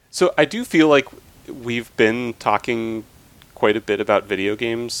So I do feel like we've been talking quite a bit about video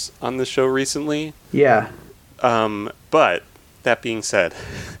games on the show recently. Yeah. But that being said,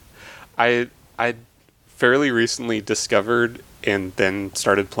 I fairly recently discovered and then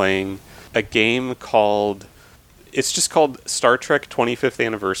started playing a game called, it's just called Star Trek 25th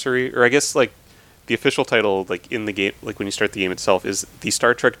Anniversary, or I guess like the official title, like in the game, like when you start the game itself, is the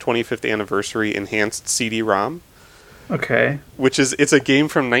Star Trek 25th Anniversary Enhanced CD-ROM. Okay. Which is, it's a game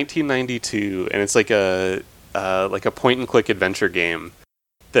from 1992, and it's like a point and click adventure game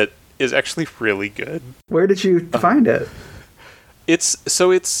that is actually really good. Where did you find it? I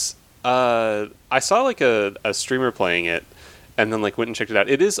saw like a streamer playing it, and then like went and checked it out.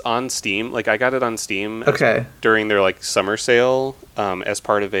 It is on Steam. Like I got it on Steam. Okay. During their like summer sale, as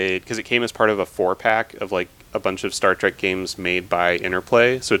part of because it came as part of a 4-pack of like a bunch of Star Trek games made by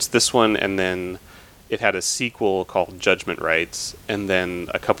Interplay. So it's this one, and then it had a sequel called Judgment Rights, and then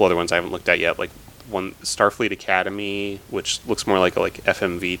a couple other ones I haven't looked at yet, like one Starfleet Academy, which looks more like a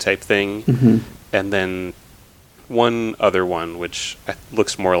FMV type thing, and then one other one which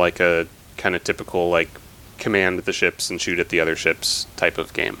looks more like a kind of typical like command the ships and shoot at the other ships type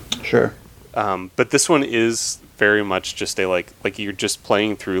of game. Sure. But this one is very much just a like you're just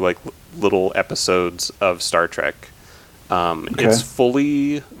playing through like little episodes of Star Trek. Okay. It's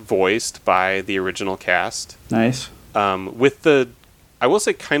fully voiced by the original cast. Nice. With the, I will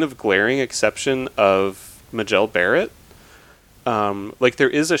say, kind of glaring exception of Majel Barrett. Like there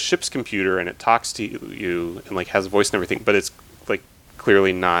is a ship's computer and it talks to you and like has a voice and everything, but it's like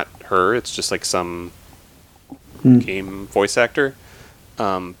clearly not her. It's just like some game voice actor.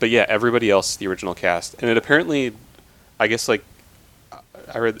 But yeah, everybody else is the original cast, and it apparently, I guess like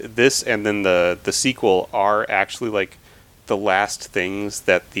I read this, and then the sequel are actually like the last things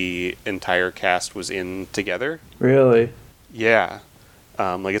that the entire cast was in together. Really? Yeah.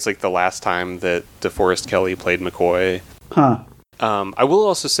 Like it's like the last time that DeForest Kelley played McCoy. Huh. I will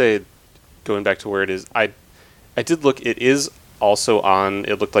also say, going back to where it is, I did look, it is also on,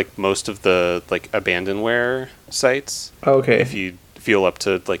 it looked like most of the like abandonware sites. Okay. If you feel up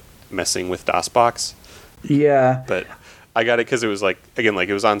to like messing with DOSBox. Yeah. But I got it because it was like, again, like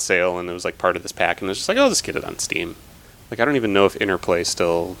it was on sale and it was like part of this pack, and it was just like, I'll just get it on Steam. Like, I don't even know if Interplay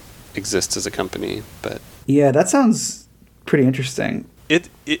still exists as a company, but yeah, that sounds pretty interesting. It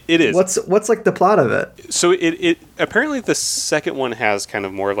is. What's like the plot of it? So it apparently the second one has kind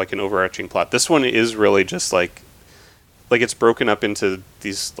of more of like an overarching plot. This one is really just like it's broken up into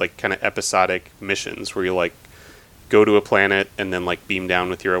these like kind of episodic missions where you like go to a planet and then like beam down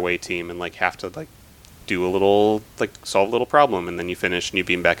with your away team and like have to like do a little like solve a little problem, and then you finish and you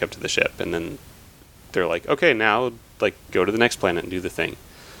beam back up to the ship, and then they're like, okay, now like go to the next planet and do the thing.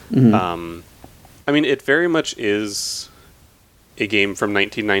 I mean, it very much is a game from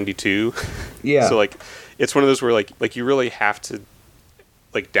 1992. Yeah. So like it's one of those where like you really have to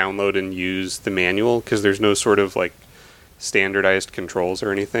like download and use the manual because there's no sort of like standardized controls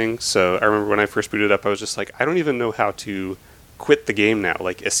or anything. So I remember when I first booted up, I was just like, I don't even know how to quit the game now.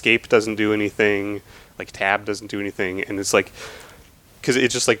 Like escape doesn't do anything, like tab doesn't do anything, and it's like, because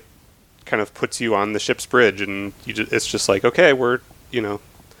it just like kind of puts you on the ship's bridge, and it's just like, okay, we're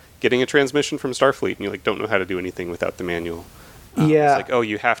getting a transmission from Starfleet, and you like don't know how to do anything without the manual. Yeah. It's like, oh,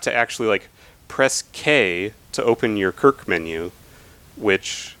 you have to actually like press K to open your Kirk menu,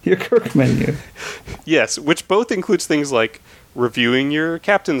 which your Kirk menu. Yes, which both includes things like reviewing your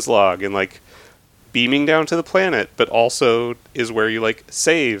captain's log and like beaming down to the planet, but also is where you like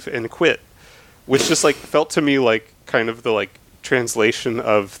save and quit, which just like felt to me like kind of the like translation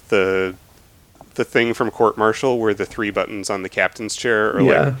of the thing from Court Martial where the 3 buttons on the captain's chair are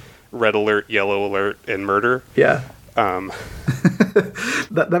like red alert, yellow alert, and murder. Yeah.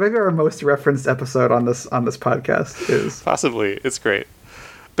 That may be our most referenced episode on this podcast. Is possibly. It's great.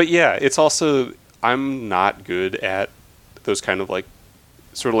 But yeah, it's also, I'm not good at those kind of like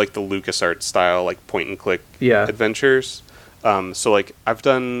sort of like the LucasArts style like point and click adventures. So like I've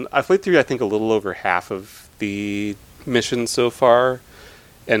played through I think a little over half of the missions so far,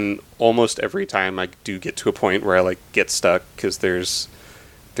 and almost every time I do get to a point where I like get stuck because there's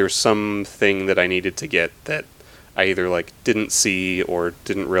some thing that I needed to get that I either like didn't see or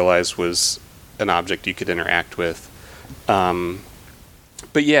didn't realize was an object you could interact with.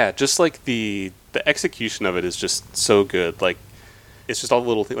 But yeah, just like the execution of it is just so good. Like it's just all the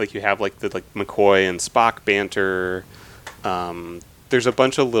little things, like you have like the like McCoy and Spock banter. There's a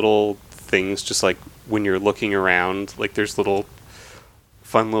bunch of little things just like when you're looking around, like there's little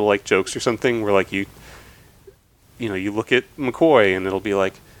fun little like jokes or something where like you look at McCoy and it'll be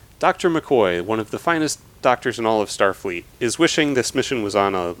like, Dr. McCoy, one of the finest doctors in all of Starfleet is wishing this mission was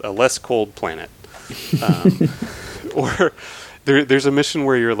on a less cold planet. Or there's a mission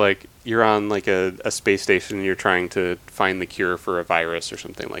where you're on like a space station and you're trying to find the cure for a virus or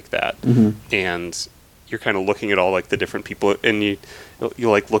something like that. And you're kind of looking at all like the different people, and you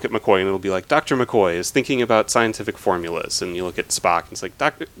like look at McCoy and it'll be like, Dr. McCoy is thinking about scientific formulas, and you look at Spock and it's like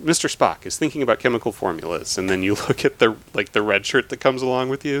Mr. Spock is thinking about chemical formulas, and then you look at the red shirt that comes along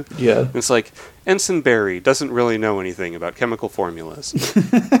with you. Yeah. And it's like, Ensign Barry doesn't really know anything about chemical formulas.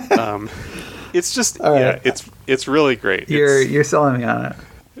 It's just it's really great. You're selling me on it.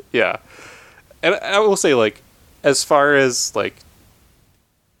 Yeah. And I will say, like, as far as like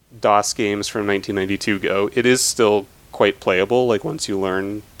DOS games from 1992 go, it is still quite playable, like, once you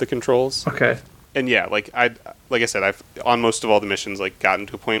learn the controls. Okay. And yeah, like I said, I've on most of all the missions like gotten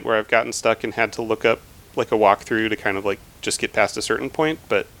to a point where I've gotten stuck and had to look up like a walkthrough to kind of like just get past a certain point,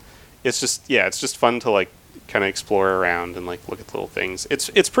 but it's just fun to like kind of explore around and like look at little things.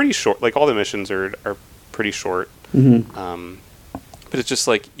 It's pretty short, like all the missions are pretty short. But it's just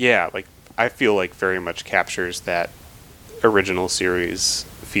like, like I feel like very much captures that original series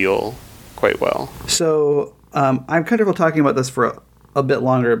feel quite well. So I'm comfortable talking about this for a bit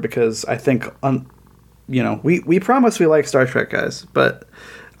longer because I think, we promise we like Star Trek, guys, but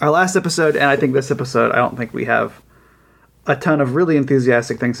our last episode and I think this episode, I don't think we have a ton of really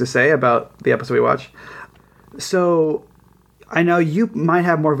enthusiastic things to say about the episode we watched. So I know you might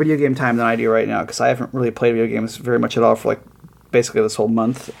have more video game time than I do right now because I haven't really played video games very much at all for like basically this whole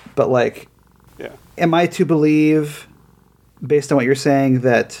month. But like, am I to believe, based on what you're saying,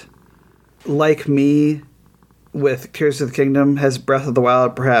 that like me with Tears of the Kingdom, has Breath of the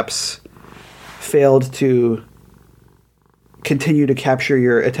Wild perhaps failed to continue to capture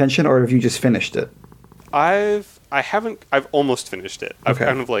your attention, or have you just finished it? I've almost finished it. I've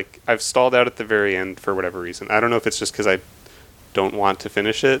kind of like, I've stalled out at the very end for whatever reason. I don't know if it's just because I don't want to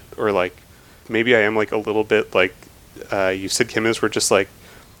finish it, or like maybe I am like a little bit like you said, Kim, is we're just like,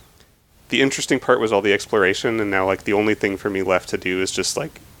 the interesting part was all the exploration, and now like the only thing for me left to do is just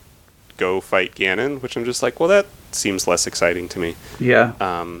like go fight Ganon, which I'm just like, well, that seems less exciting to me. Yeah.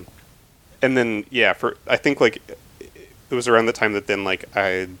 And then I think like it was around the time that then like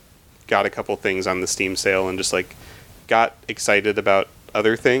I got a couple things on the Steam sale and just like got excited about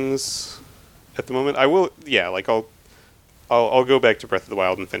other things at the moment. I will, like I'll go back to Breath of the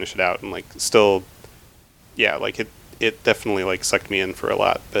Wild and finish it out, and like still, like it definitely like sucked me in for a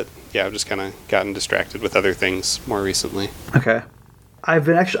lot, but I've just kind of gotten distracted with other things more recently. Okay. I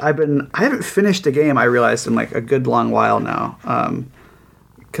haven't finished a game, I realized, in like a good long while now.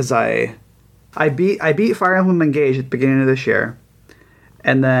 Cause I beat Fire Emblem Engage at the beginning of this year.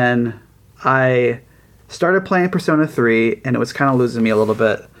 And then I started playing Persona 3 and it was kind of losing me a little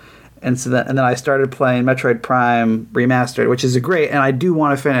bit. And then I started playing Metroid Prime Remastered, which is great, and I do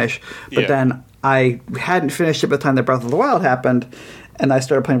want to finish. But then I hadn't finished it by the time that Breath of the Wild happened, and I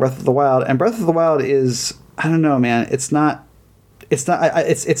started playing Breath of the Wild. And Breath of the Wild is, I don't know, man. It's not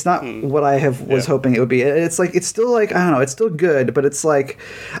what I was hoping it would be. It's like, it's still like, I don't know, it's still good, but it's like,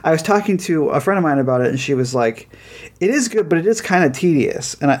 I was talking to a friend of mine about it, and she was like, it is good, but it is kind of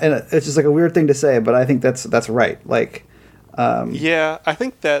tedious. And it's just like a weird thing to say, but I think that's right. Like, I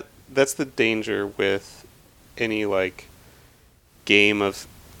think that's the danger with any like game of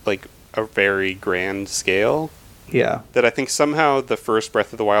like a very grand scale. Yeah. That I think somehow the first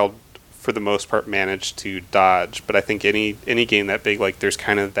Breath of the Wild, for the most part, managed to dodge. But I think any game that big, like, there's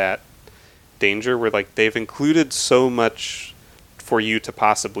kind of that danger where like they've included so much for you to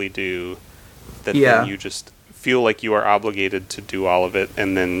possibly do that then you just feel like you are obligated to do all of it,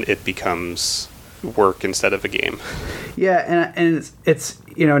 and then it becomes work instead of a game. Yeah, and it's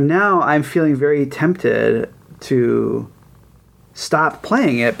now I'm feeling very tempted to stop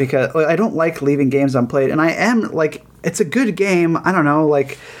playing it because I don't like leaving games unplayed, and I am like, it's a good game. I don't know,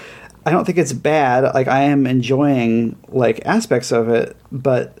 like, I don't think it's bad. Like, I am enjoying like aspects of it,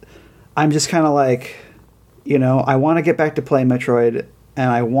 but I'm just kind of like, I want to get back to playing Metroid, and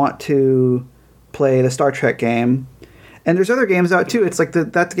I want to play the Star Trek game. And there's other games out too. It's like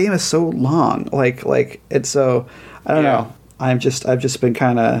that game is so long. Like it's so, I don't know. I've just been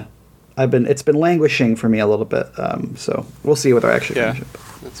kind of, it's been languishing for me a little bit. So we'll see with our actual finish it.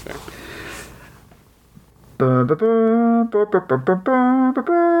 That's fair.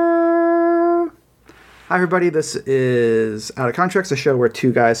 Hi everybody, this is Out of Contracts, a show where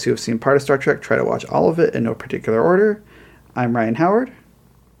two guys who have seen part of Star Trek try to watch all of it in no particular order. I'm Ryan Howard.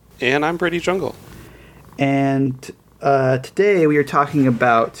 And I'm Brady Jungle. And today we are talking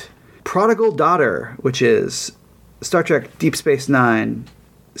about Prodigal Daughter, which is Star Trek Deep Space Nine,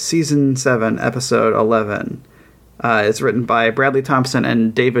 Season 7, Episode 11. It's written by Bradley Thompson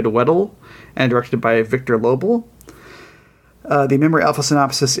and David Weddle, and directed by Victor Lobel. The Memory Alpha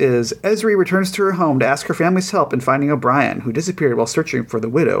synopsis is, Ezri returns to her home to ask her family's help in finding O'Brien, who disappeared while searching for the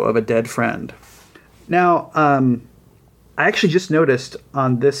widow of a dead friend. Now, I actually just noticed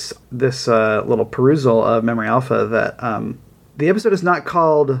on this little perusal of Memory Alpha that the episode is not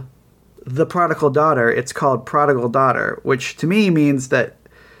called The Prodigal Daughter, it's called Prodigal Daughter, which to me means that,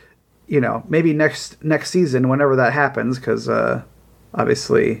 maybe next season, whenever that happens, because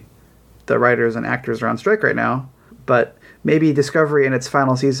obviously the writers and actors are on strike right now, but maybe Discovery in its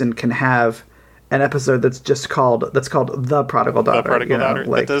final season can have an episode that's called The Prodigal Daughter. The Prodigal Daughter.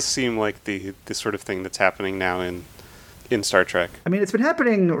 That does seem like the sort of thing that's happening now in Star Trek. I mean, it's been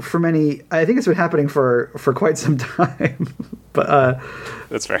happening I think it's been happening for quite some time. But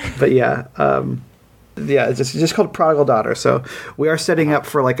that's fair. But yeah, it's just called Prodigal Daughter. So we are setting up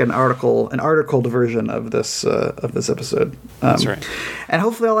for like an articled version of this episode. That's right. And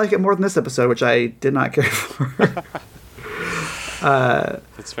hopefully I'll like it more than this episode, which I did not care for.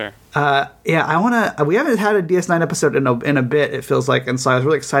 That's fair. We haven't had a DS9 episode in a bit, it feels like, and so I was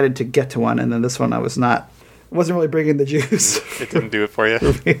really excited to get to one, and then this one I wasn't really bringing the juice. It didn't do it for you.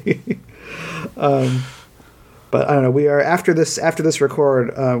 But I don't know. We are after this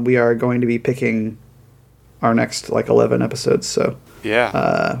record. We are going to be picking our next 11 episodes. So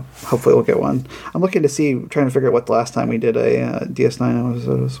yeah. Hopefully we'll get one. I'm looking to trying to figure out what the last time we did a DS9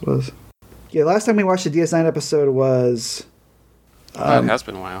 episode was. Yeah, last time we watched a DS9 episode was. It has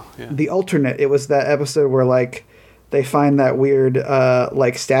been a while. Yeah. The alternate. It was that episode where they find that weird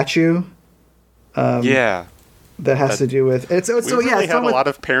statue. Yeah. That has to do with it's we had a lot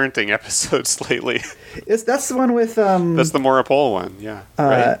of parenting episodes lately. That's the one with that's the Morapole one, yeah.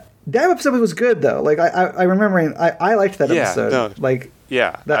 Right? That episode was good though. I remember I liked that episode.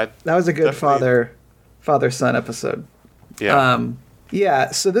 That was a good father son episode.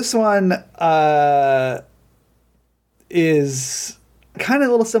 Yeah. So this one is kind of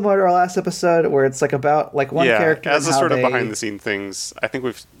a little similar to our last episode, where it's about one character. As a sort of behind the scene things, I think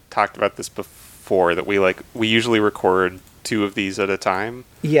we've talked about this before, that we usually record 2 of these at a time.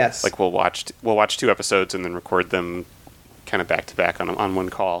 Yes. We'll watch 2 episodes and then record them kind of back to back on one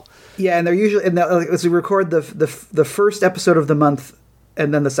call. Yeah, and they're usually as we record the first episode of the month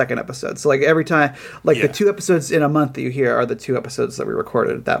and then the second episode. So every time the 2 episodes in a month that you hear are the 2 episodes that we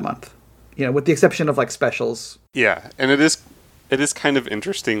recorded that month. With the exception of specials. Yeah, and it is kind of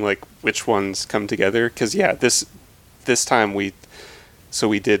interesting which ones come together, because this time we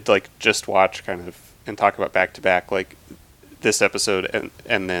did just watch kind of and talk about back to back this episode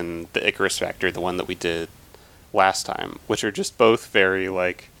and then the Icarus Factor, the one that we did last time, which are just both very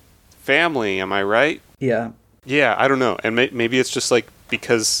family. Am I right? Yeah. Yeah, I don't know, and maybe it's just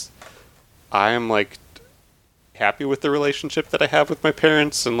because I am happy with the relationship that I have with my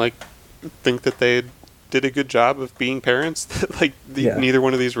parents and think that they did a good job of being parents. Neither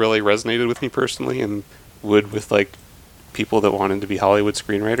one of these really resonated with me personally, and would with people that wanted to be Hollywood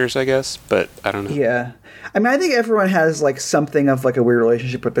screenwriters, I guess, but I don't know. Yeah. I mean, I think everyone has something of a weird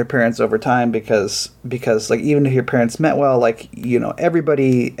relationship with their parents over time because even if your parents meant well,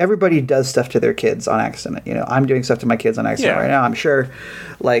 everybody does stuff to their kids on accident. I'm doing stuff to my kids on accident right now. I'm sure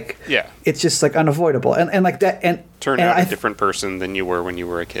it's just unavoidable and that and turn out a different person than you were when you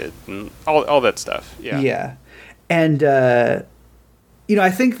were a kid and all that stuff. Yeah. Yeah. And I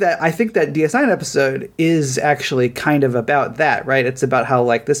think that DS9 episode is actually kind of about that, right? It's about how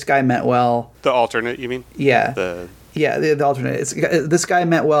this guy meant well. The alternate, you mean? Yeah. The alternate. This guy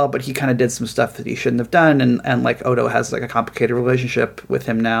meant well, but he kind of did some stuff that he shouldn't have done, and Odo has a complicated relationship with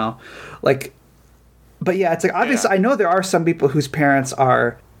him now, But yeah, it's obviously I know there are some people whose parents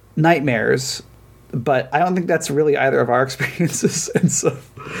are nightmares, but I don't think that's really either of our experiences, and so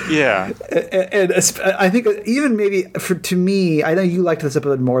and I think even maybe to me, I know you liked this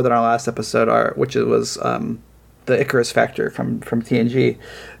episode more than our last episode, which was the Icarus Factor from TNG,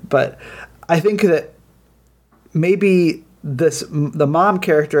 but I think that maybe the mom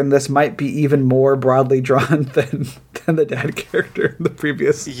character in this might be even more broadly drawn than the dad character in the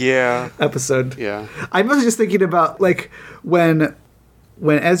previous episode. Yeah, I'm mostly just thinking about when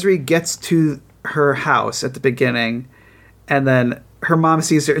Ezri gets to her house at the beginning, and then her mom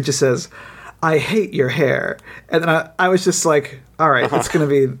sees her and just says, "I hate your hair," and then I was just all right, it's gonna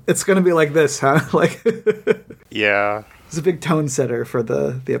be like this, huh? Yeah, it's a big tone setter for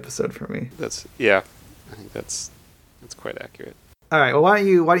the episode for me. I think that's quite accurate. All right, well, why don't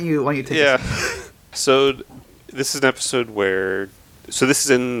you take this? So this is an episode where this is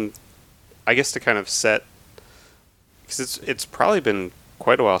in, I guess, to kind of set, because it's probably been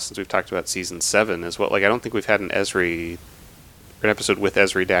quite a while since we've talked about season 7 as well. Like, I don't think we've had an episode with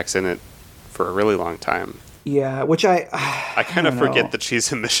Ezri Dax in it for a really long time. Yeah, which I kind of forget that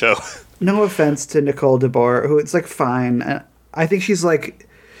she's in the show. No offense to Nicole DeBoer, who it's like fine. I think she's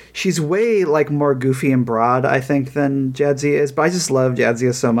way like more goofy and broad, I think, than Jadzia is. But I just love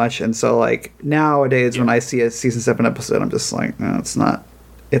Jadzia so much, and so like nowadays when I see a season 7 episode, I'm just like, no, it's not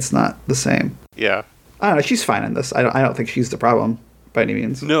the same. Yeah, I don't know. She's fine in this. I don't think she's the problem by any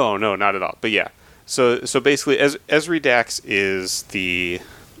means. No, not at all. But yeah, so basically, Ezri Dax is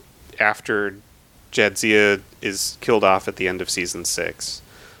after Jadzia is killed off at the end of season 6.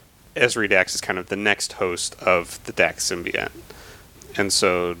 Ezri Dax is kind of the next host of the Dax symbiont. And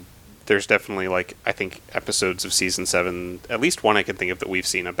so there's definitely, like, I think episodes of season 7, at least one I can think of that we've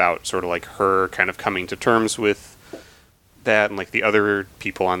seen about sort of like her kind of coming to terms with that, and like the other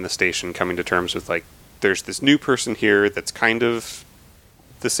people on the station coming to terms with, like, there's this new person here that's kind of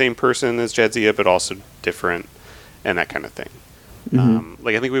the same person as Jadzia, but also different, and that kind of thing. Mm-hmm.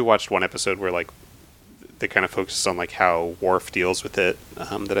 Like, I think we watched one episode where, like, they kind of focuses on like how Worf deals with it,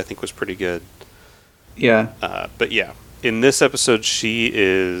 that I think was pretty good. Yeah. But yeah, in this episode, she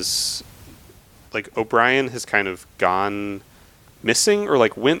is like, O'Brien has kind of gone missing, or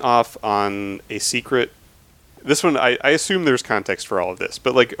like went off on a secret. This one, I assume there's context for all of this,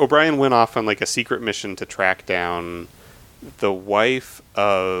 but like O'Brien went off on like a secret mission to track down the wife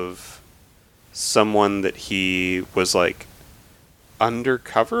of someone that he was like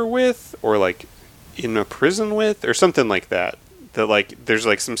undercover with, or like in a prison with, or something like that. That like there's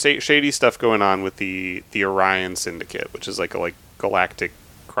like some shady stuff going on with the Orion Syndicate, which is like a galactic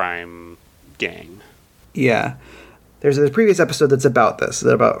crime gang. Yeah, there's a previous episode that's about this,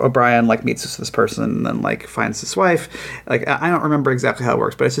 about O'Brien like meets this person and then like finds his wife. Like, I don't remember exactly how it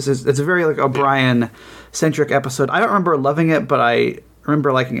works, but it's a very like O'Brien centric episode. I don't remember loving it, but I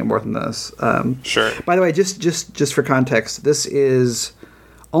remember liking it more than this. Sure. By the way, just for context, this is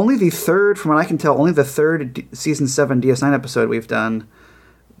only the third, from what I can tell, only the third season 7 DS9 episode we've done.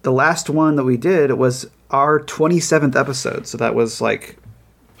 The last one that we did was our 27th episode, so that was like,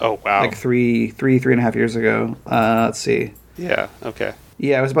 oh wow, like three and a half years ago. Let's see. Yeah. Okay.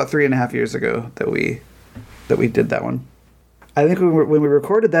 Yeah, it was about 3.5 years ago that we did that one. I think when we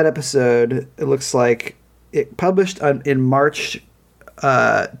recorded that episode, it looks like it published in March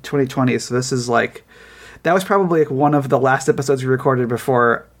 2020. So this is like, that was probably like one of the last episodes we recorded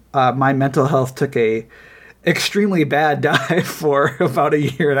before my mental health took a extremely bad dive for about a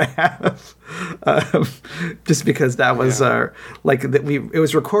year and a half. Just because that was it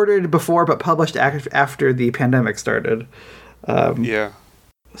was recorded before but published after the pandemic started.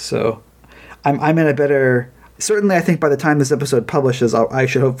 So I'm in a better, certainly I think by the time this episode publishes,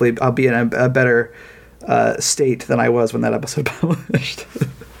 I'll be in a better state than I was when that episode published.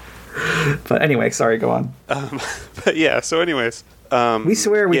 But anyway, sorry, go on. But yeah, so anyways, we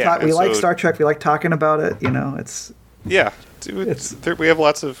swear we like Star Trek. We like talking about it. You know, it's we have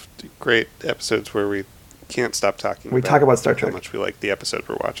lots of great episodes where we can't stop talking. We talk about Star Trek. How much we like the episode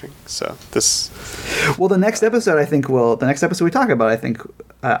we're watching. So the next episode we talk about, I think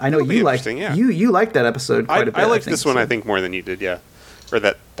I know you liked. Yeah. You liked that episode quite a bit. I liked this one, I think, more than you did. Yeah, or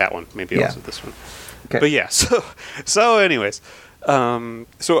that one maybe also this one. Okay. But yeah, so anyways.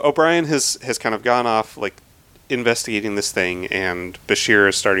 So O'Brien has kind of gone off, like, investigating this thing, and Bashir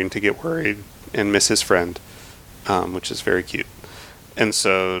is starting to get worried and miss his friend, which is very cute. And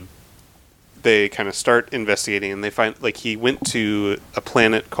so they kind of start investigating, and they find, like, he went to a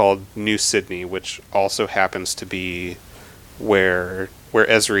planet called New Sydney, which also happens to be where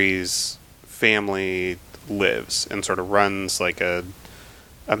Ezri's family lives, and sort of runs, like, a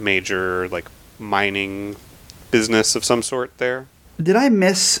major, like, mining business of some sort there. Did I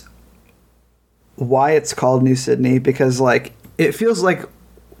miss why it's called New Sydney? Because like it feels like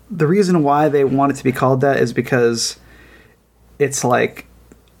the reason why they want it to be called that is because it's like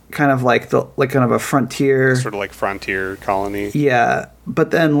kind of a frontier, sort of like frontier colony. Yeah,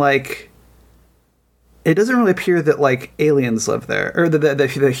 but then like it doesn't really appear that like aliens live there, or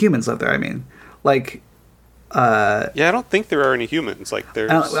the humans live there. I mean, like. I don't think there are any humans. Like,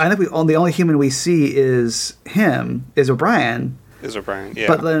 there's. I think the only human we see is O'Brien. Yeah.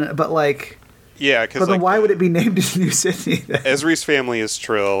 But then why would it be named New Sydney? Then? Ezri's family is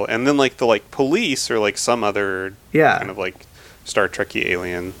Trill, and then like the police or like some other kind of like Star Trek-y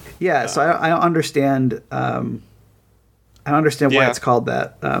alien. Yeah, so I don't understand. I don't understand why it's called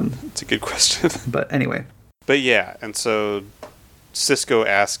that. It's a good question. But anyway. But yeah, and so Sisko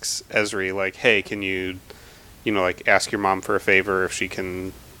asks Ezri, like, "Hey, can you like, ask your mom for a favor if she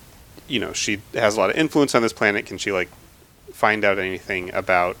can, she has a lot of influence on this planet. Can she, like, find out anything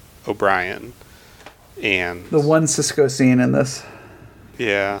about O'Brien. And the one Cisco scene in this.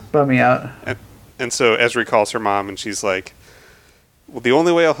 Yeah. Bum me out. And so Ezri calls her mom, and she's like, well, the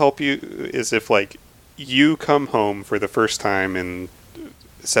only way I'll help you is if, like, you come home for the first time in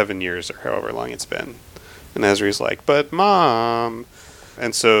 7 years or however long it's been. And Ezri's like, but Mom.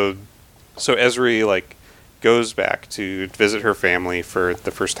 And so Ezri, like, goes back to visit her family for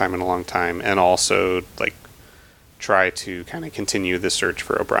the first time in a long time, and also, like, try to kind of continue the search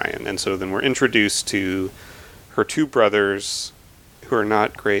for O'Brien. And so then we're introduced to her two brothers, who are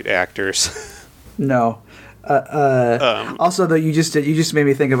not great actors. No. Also, though, you just made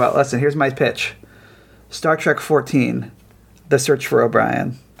me think about. Listen, here's my pitch: Star Trek 14, The Search for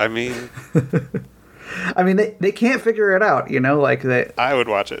O'Brien. I mean, they can't figure it out. I would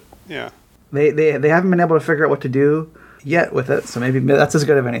watch it. Yeah. They haven't been able to figure out what to do yet with it. So maybe that's as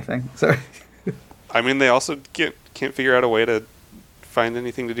good of anything. Sorry. I mean, they also can't figure out a way to find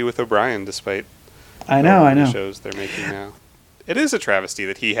anything to do with O'Brien, despite I know shows they're making now. It is a travesty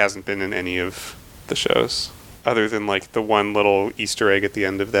that he hasn't been in any of the shows, other than like the one little Easter egg at the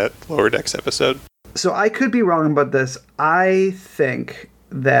end of that Lower Decks episode. So I could be wrong about this. I think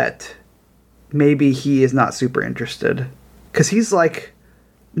that maybe he is not super interested, because he's like,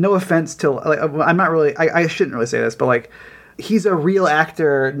 no offense to, like, I'm not really, I shouldn't really say this, but like, he's a real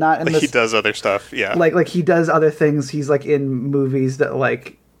actor, not in this, he does other stuff, yeah. Like he does other things. He's like in movies that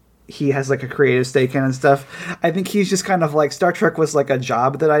like he has like a creative stake in and stuff. I think he's just kind of like, Star Trek was like a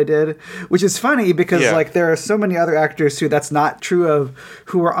job that I did, which is funny because like there are so many other actors who that's not true of,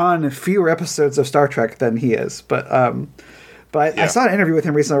 who are on fewer episodes of Star Trek than he is. But I saw an interview with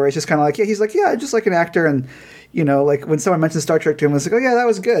him recently where he's just kind of like, he's like, just like an actor. And, like when someone mentioned Star Trek to him, I was like, oh yeah, that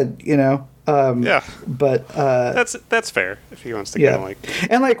was good, But that's fair if he wants to kind of like,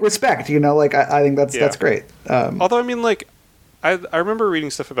 and like respect, like I think that's great. Although I mean, like, I remember reading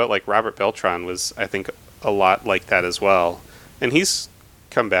stuff about like Robert Beltran was, I think, a lot like that as well, and he's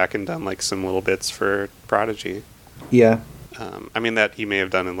come back and done like some little bits for Prodigy. Yeah. I mean, that he may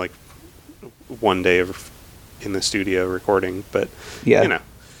have done in like one day in the studio recording, but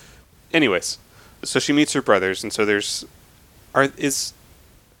Anyways, so she meets her brothers, and so I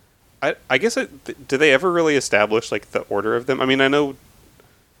guess do they ever really establish like the order of them? I mean, I know,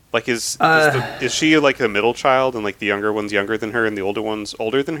 like, is she like the middle child, and like the younger one's younger than her and the older one's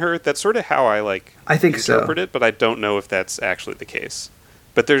older than her? That's sort of how I think interpret it, but I don't know if that's actually the case.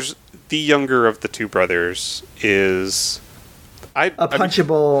 But there's the younger of the two brothers is a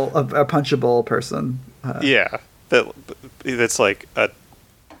punchable person. That's like a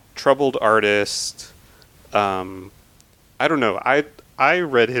troubled artist. I don't know. I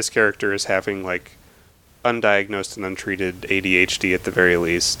read his character as having like undiagnosed and untreated ADHD at the very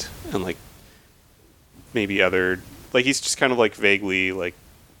least, and like maybe other, like, he's just kind of like vaguely like,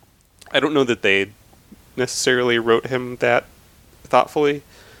 I don't know that they necessarily wrote him that thoughtfully.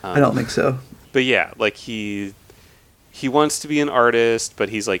 I don't think so. But yeah, like he wants to be an artist, but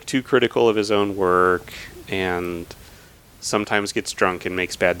he's like too critical of his own work, and sometimes gets drunk and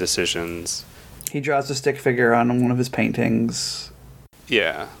makes bad decisions. He draws a stick figure on one of his paintings.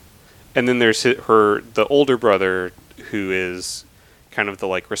 Yeah. And then there's the older brother, who is kind of the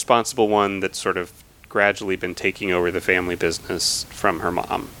like responsible one that's sort of gradually been taking over the family business from her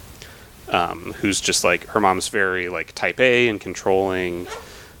mom. Who's just like, her mom's very like type A and controlling.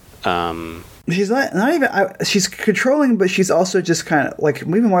 She's not even, she's controlling, but she's also just kind of like,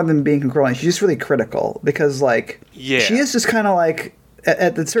 even more than being controlling, she's just really critical, because like, she is just kind of like,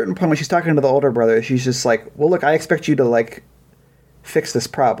 at a certain point when she's talking to the older brother, she's just like, well, look, I expect you to like fix this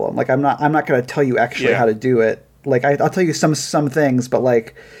problem. Like, I'm not going to tell you actually how to do it. Like, I'll tell you some things, but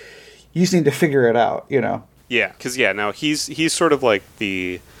like, you just need to figure it out, Yeah, because now he's sort of like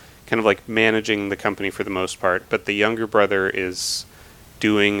the kind of like managing the company for the most part, but the younger brother is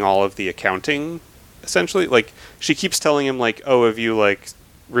doing all of the accounting, essentially. Like, she keeps telling him like, oh, have you like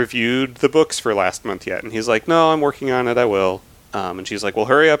reviewed the books for last month yet? And he's like, no, I'm working on it, I will. And she's like, well,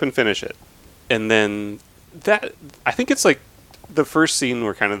 hurry up and finish it. And then I think it's like the first scene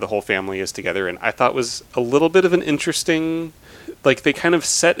where kind of the whole family is together, and I thought was a little bit of an interesting, like, they kind of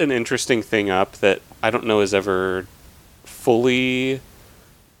set an interesting thing up that I don't know is ever fully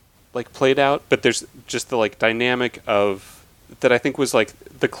like played out, but there's just the like dynamic of that I think was like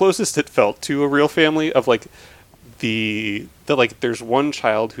the closest it felt to a real family, of like the like, there's one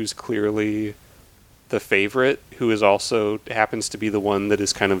child who's clearly the favorite, who is also happens to be the one that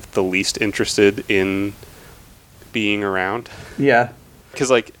is kind of the least interested in being around. Yeah.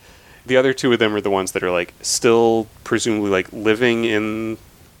 Because like the other two of them are the ones that are like still presumably like living in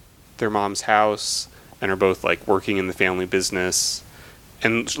their mom's house and are both like working in the family business.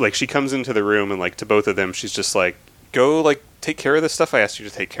 And like she comes into the room and like to both of them, she's just like, go like take care of the stuff I asked you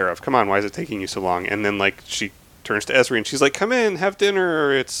to take care of. Come on, why is it taking you so long? And then like she turns to Ezri and she's like, come in, have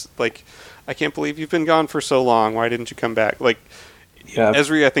dinner. It's like, I can't believe you've been gone for so long. Why didn't you come back? Like, Yeah.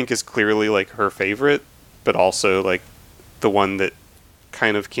 Ezri, I think, is clearly like her favorite, but also like the one that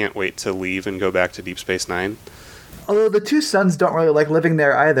kind of can't wait to leave and go back to Deep Space Nine. Although the two sons don't really like living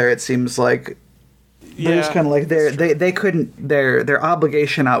there either. It seems like they're just kind of like they couldn't, their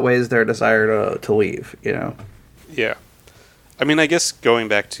obligation outweighs their desire to leave. You know. Yeah, I mean, I guess going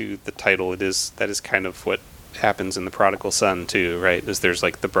back to the title, that is kind of what happens in the Prodigal Son too, right? Is there's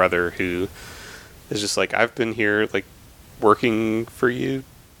like the brother who is just like, I've been here like working for you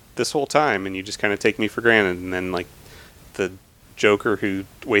this whole time, and you just kind of take me for granted, and then like the Joker who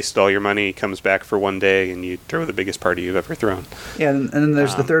wasted all your money comes back for one day, and you throw the biggest party you've ever thrown. Yeah, and then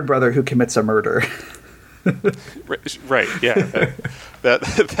there's the third brother who commits a murder. Right, yeah.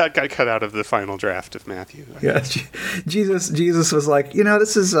 That got cut out of the final draft of Matthew. Yeah, Jesus was like,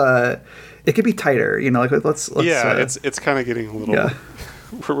 this is it could be tighter, like let's yeah, it's kind of getting a little. Yeah.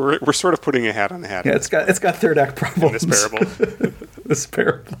 We're sort of putting a hat on the hat. Yeah, it's got third act problems. In this parable. This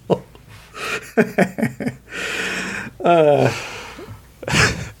parable.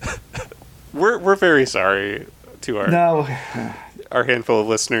 We're very sorry to our handful of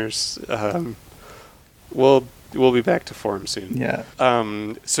listeners. We'll be back to form soon. Yeah.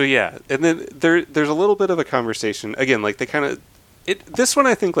 So yeah, and then there's a little bit of a conversation again. Like they kind of this one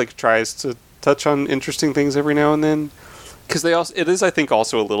I think like tries to touch on interesting things every now and then, because it is I think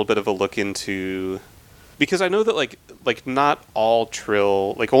also a little bit of a look into, because I know that like not all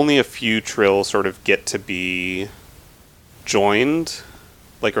Trill, like only a few Trill sort of get to be joined,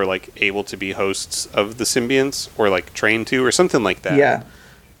 like or like able to be hosts of the symbionts, or like trained to, or something like that. Yeah.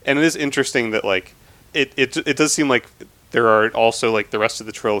 And it is interesting that like it does seem like there are also like the rest of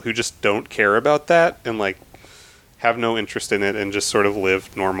the Trill who just don't care about that and like have no interest in it and just sort of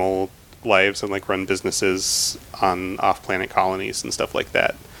live normal lives and like run businesses on off-planet colonies and stuff like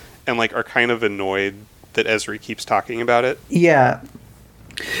that, and like are kind of annoyed that Ezri keeps talking about it. Yeah.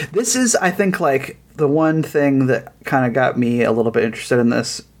 This is, I think, like the one thing that kind of got me a little bit interested in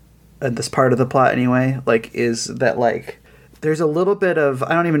this part of the plot anyway, like is that like there's a little bit of,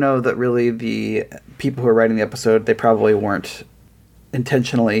 I don't even know that really the people who are writing the episode, they probably weren't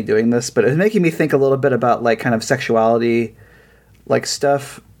intentionally doing this, but it's making me think a little bit about like kind of sexuality, like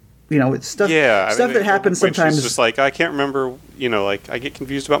stuff, stuff that happens sometimes. She's just like, I can't remember, like I get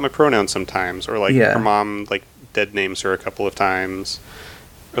confused about my pronouns sometimes, or like her mom like dead names her a couple of times,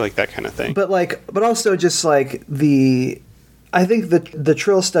 or like that kind of thing. But also just like I think the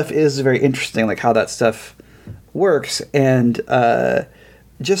Trill stuff is very interesting, like how that stuff works, and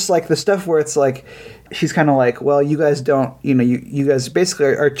just like the stuff where it's like she's kind of like, well, you guys don't, you guys basically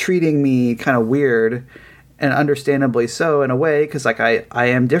are treating me kind of weird, and understandably so in a way, because like I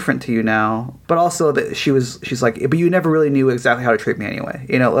am different to you now, but also that she's like, but you never really knew exactly how to treat me anyway,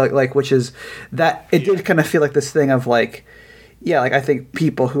 like which is that it did kind of feel like this thing of like, yeah, like I think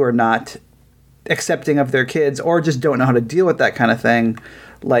people who are not accepting of their kids or just don't know how to deal with that kind of thing,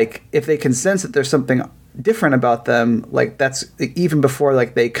 like if they can sense that there's something different about them, like that's even before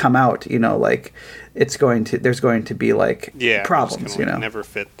like they come out, like there's going to be like problems, like never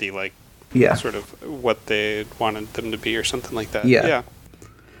fit the like sort of what they wanted them to be or something like that. Yeah.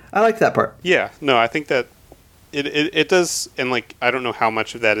 I like that part. Yeah, no, I think that it does, and like I don't know how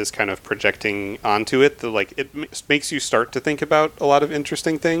much of that is kind of projecting onto it, that like it makes you start to think about a lot of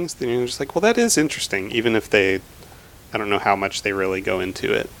interesting things. Then you're just like, well, that is interesting, even if I don't know how much they really go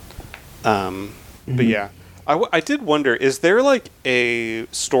into it. But yeah, I did wonder, is there like a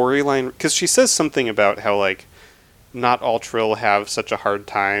storyline, because she says something about how like not all Trill have such a hard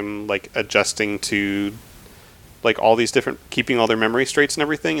time like adjusting to like all these different, keeping all their memory straights and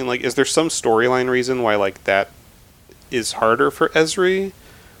everything, and like is there some storyline reason why like that is harder for Ezri,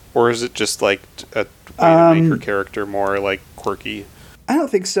 or is it just like a way to make her character more like quirky? I don't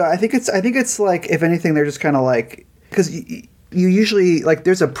think so. I think it's like, if anything, they're just kind of like, because you usually like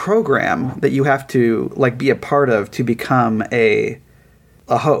there's a program that you have to like be a part of to become a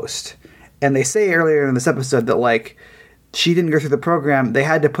host. And they say earlier in this episode that, like, she didn't go through the program. They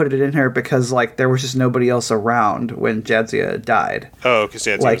had to put it in her because, like, there was just nobody else around when Jadzia died. Oh, because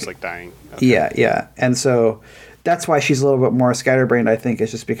Jadzia was, like, dying. Okay. Yeah. And so that's why she's a little bit more scatterbrained, I think,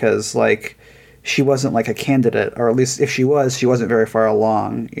 is just because, like, she wasn't, like, a candidate. Or at least if she wasn't very far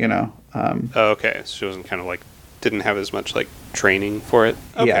along, okay. So she wasn't kind of, like, didn't have as much, like, training for it.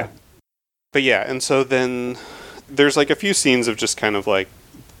 Okay. Yeah. But, yeah, and so then there's, like, a few scenes of just kind of, like,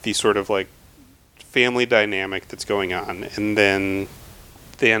 the sort of like family dynamic that's going on, and then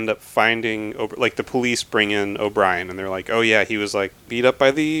they end up finding, like, the police bring in O'Brien, and they're like, oh yeah, he was, like, beat up by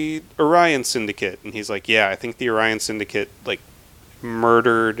the Orion Syndicate, and he's like, yeah, I think the Orion Syndicate, like,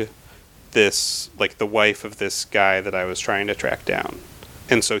 murdered this, like, the wife of this guy that I was trying to track down.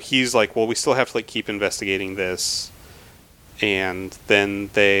 And so he's like, well, we still have to, like, keep investigating this. And then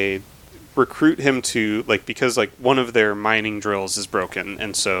they recruit him to, like, because, like, one of their mining drills is broken,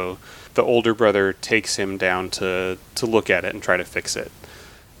 and so the older brother takes him down to look at it and try to fix it.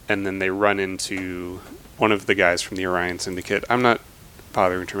 And then they run into one of the guys from the Orion Syndicate. I'm not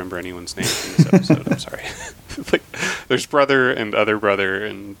bothering to remember anyone's name in this episode. I'm sorry. Like, there's brother and other brother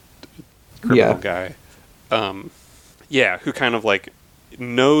and criminal guy. Who kind of, like,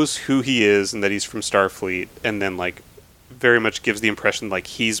 knows who he is and that he's from Starfleet, and then, like, very much gives the impression like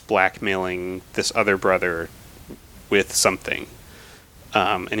he's blackmailing this other brother with something.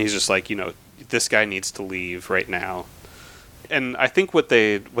 And he's just like, this guy needs to leave right now. And I think what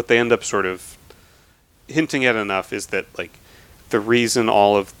they end up sort of hinting at enough is that, like, the reason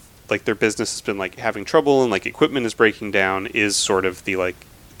all of, like, their business has been, like, having trouble and, like, equipment is breaking down is sort of the, like,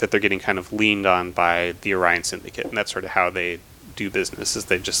 that they're getting kind of leaned on by the Orion Syndicate. And that's sort of how they do business, is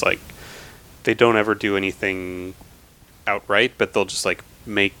they just, like, they don't ever do anything outright, but they'll just, like,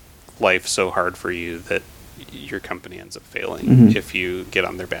 make life so hard for you that your company ends up failing if you get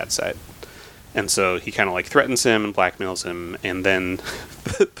on their bad side. And so he kind of, like, threatens him and blackmails him, and then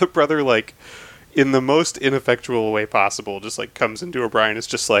the brother, like, in the most ineffectual way possible, just, like, comes into O'Brien. It's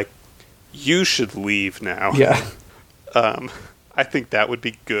just like, you should leave now. Yeah. I think that would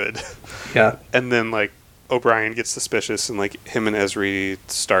be good. Yeah. And then, like, O'Brien gets suspicious, and, like, him and Ezri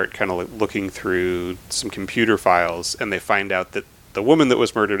start kind of, like, looking through some computer files, and they find out that the woman that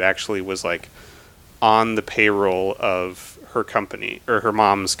was murdered actually was, like, on the payroll of her company, or her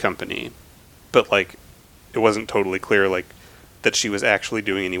mom's company. But, like, it wasn't totally clear, like, that she was actually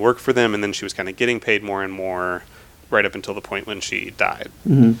doing any work for them, and then she was kind of getting paid more and more right up until the point when she died.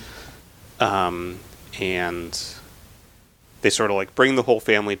 And they sort of, like, bring the whole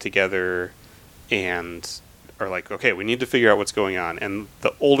family together and are like, okay, we need to figure out what's going on. And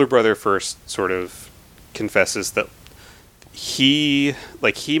the older brother first sort of confesses that he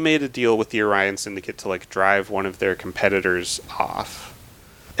made a deal with the Orion Syndicate to, like, drive one of their competitors off.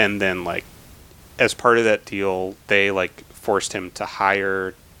 And then, like, as part of that deal, they, like, forced him to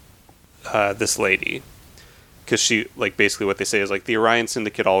hire this lady. Because she, like, basically what they say is, like, the Orion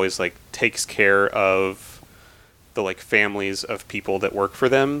Syndicate always, like, takes care of the, like, families of people that work for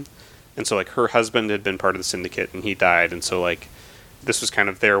them. And so, like, her husband had been part of the syndicate, and he died. And so, like, this was kind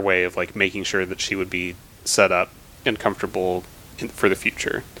of their way of, like, making sure that she would be set up and comfortable for the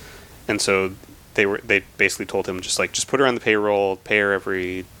future. And so they basically told him, just put her on the payroll, pay her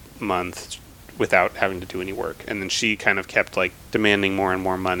every month without having to do any work. And then she kind of kept, like, demanding more and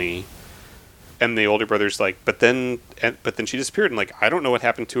more money. And the older brother's like, but then she disappeared, and, like, I don't know what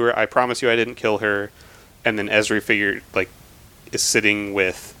happened to her. I promise you I didn't kill her. And then Ezri figured, like, is sitting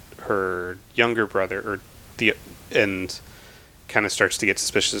with her younger brother, and kind of starts to get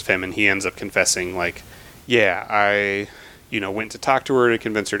suspicious of him, and he ends up confessing, like, yeah, I, went to talk to her to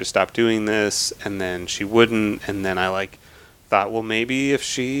convince her to stop doing this, and then she wouldn't, and then I, like, thought, well, maybe if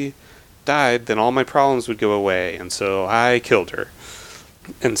she died, then all my problems would go away, and so I killed her.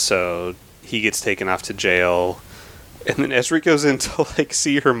 And so he gets taken off to jail, and then Ezri goes in to, like,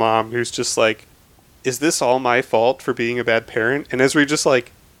 see her mom, who's just like, is this all my fault for being a bad parent? And Ezri just,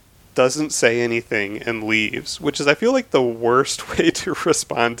 like, doesn't say anything and leaves, which is, I feel like, the worst way to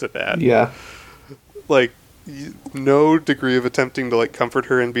respond to that. Yeah. Like, no degree of attempting to, like, comfort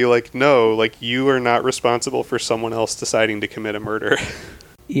her and be like, no, like, you are not responsible for someone else deciding to commit a murder.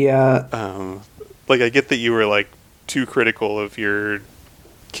 Yeah. Like, I get that you were, like, too critical of your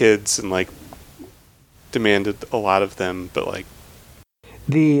kids and, like, demanded a lot of them, but, like,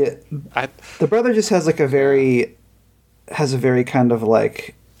 the brother just has, like, a very kind of,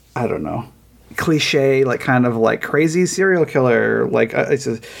 like, I don't know, cliche, like, kind of, like, crazy serial killer. Like, it's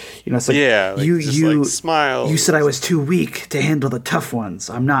just, it's like, yeah, like, you smile. You said I was too weak to handle the tough ones.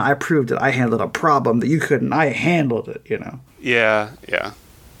 I'm not. I proved that I handled a problem that you couldn't. I handled it. Yeah.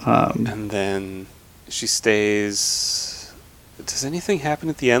 And then she stays. Does anything happen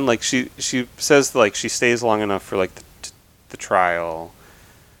at the end? Like, she says, like, she stays long enough for, like, the trial,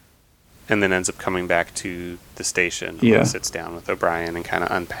 and then ends up coming back to the station. Yeah. And sits down with O'Brien and kind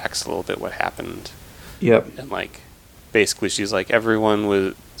of unpacks a little bit what happened. Yep. And, like, basically she's like, everyone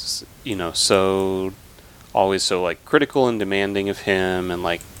was, always so, like, critical and demanding of him, and,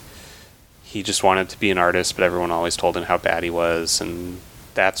 like, he just wanted to be an artist, but everyone always told him how bad he was, and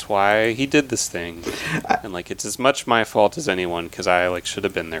that's why he did this thing. And, like, it's as much my fault as anyone, because I, like, should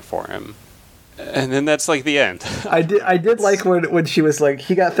have been there for him. And then that's, like, the end. I did like when she was like,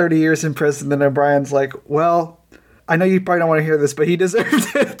 he got 30 years in prison, then O'Brien's like, well, I know you probably don't want to hear this, but he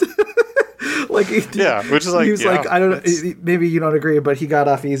deserved it. Like, which is like, he was like, I don't know, maybe you don't agree, but he got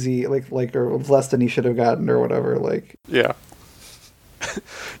off easy, like, or less than he should have gotten, or whatever. Like, yeah,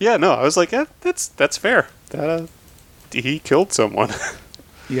 yeah. No, I was like, yeah, that's fair. That he killed someone.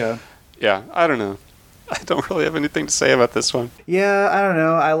 Yeah, yeah. I don't know. I don't really have anything to say about this one. Yeah, I don't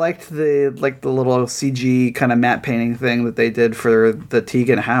know. I liked the little CG kind of matte painting thing that they did for the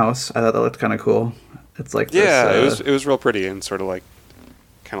Tegan house. I thought that looked kind of cool. It's like it was real pretty and sort of like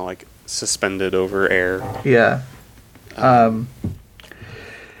kind of like suspended over air. Yeah.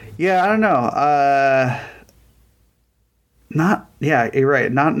 Yeah, I don't know. You're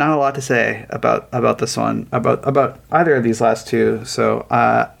right. Not a lot to say about this one, about either of these last two. So,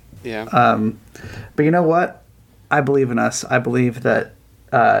 but you know what? I believe in us. I believe that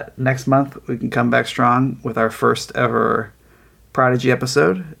next month we can come back strong with our first ever Prodigy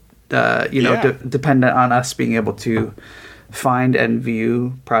episode. Dependent on us being able to find and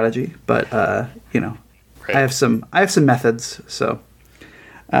view Prodigy, but right. I have some methods. So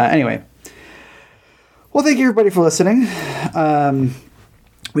anyway, well, thank you everybody for listening.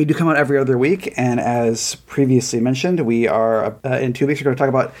 We do come out every other week, and as previously mentioned, we are in 2 weeks we're going to talk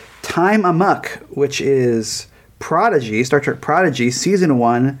about Time Amok, which is Prodigy, Star Trek Prodigy, Season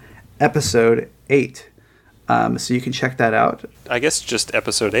 1, Episode 8. So you can check that out. I guess just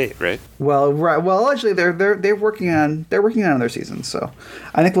episode 8, right? Well, right. Well, actually, they're working on their seasons, so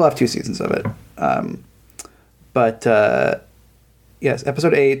I think we'll have 2 seasons of it. Yes,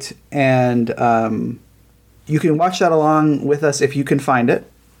 episode 8, and you can watch that along with us if you can find it,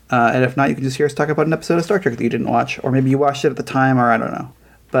 and if not, you can just hear us talk about an episode of Star Trek that you didn't watch, or maybe you watched it at the time, or I don't know.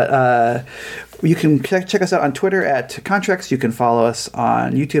 But you can check us out on Twitter at Contracts. You can follow us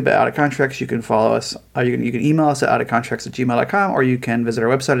on YouTube at Out of Contracts. You can follow us. You can email us at outofcontracts@gmail.com, or you can visit our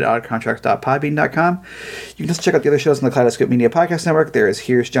website at outofcontracts.podbean.com. You can just check out the other shows on the Kaleidoscope Media Podcast Network. There is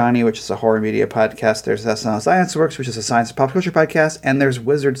Here's Johnny, which is a horror media podcast. There's SNL Science Works, which is a science and pop culture podcast. And there's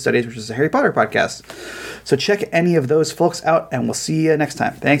Wizard Studies, which is a Harry Potter podcast. So check any of those folks out, and we'll see you next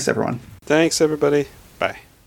time. Thanks, everyone. Thanks, everybody. Bye.